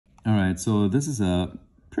All right, so this is a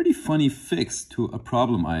pretty funny fix to a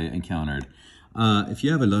problem I encountered. If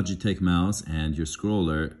you have a Logitech mouse and your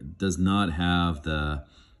scroller does not have uh,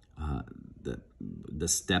 the, the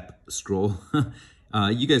step scroll,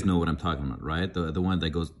 you guys know what I'm talking about, right? The one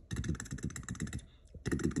that goes,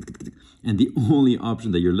 and the only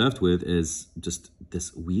option that you're left with is just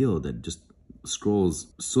this wheel that just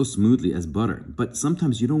scrolls so smoothly as butter. But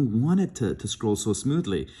sometimes you don't want it to scroll so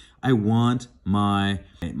smoothly. I want my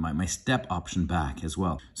step option back as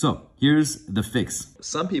well. So here's the fix.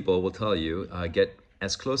 Some people will tell you, get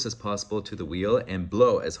as close as possible to the wheel and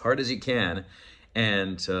blow as hard as you can,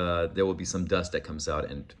 and there will be some dust that comes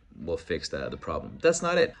out and will fix the problem. That's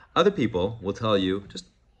not it. Other people will tell you, just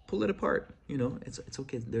pull it apart. You know, it's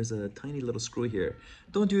okay. There's a tiny little screw here.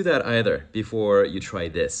 Don't do that either before you try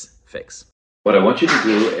this fix. What I want you to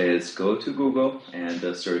do is go to Google and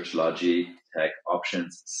search Logitech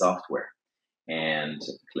Options Software and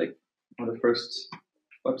click on the first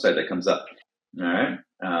website that comes up. All right.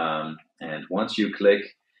 And once you click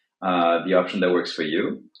the option that works for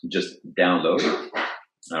you, just download it.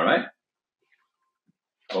 All right.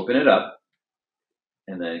 Open it up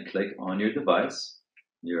and then click on your device,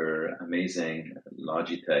 your amazing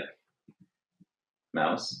Logitech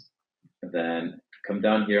mouse. And then come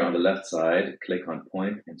down here on the left side, click on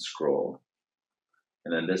point and scroll.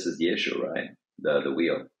 And then this is the issue, right? The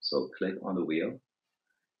wheel. So click on the wheel.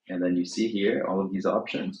 And then you see here all of these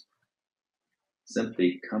options.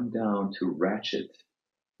 Simply come down to ratchet,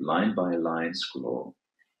 line by line scroll.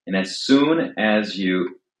 And as soon as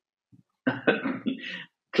you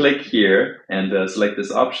click here and select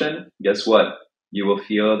this option, guess what? You will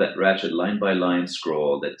feel that ratchet line by line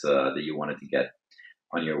scroll that you wanted to get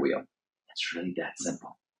on your wheel. It's really that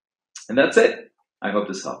simple. And that's it. I hope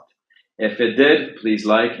this helped. If it did, please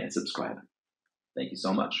like and subscribe. Thank you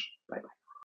so much.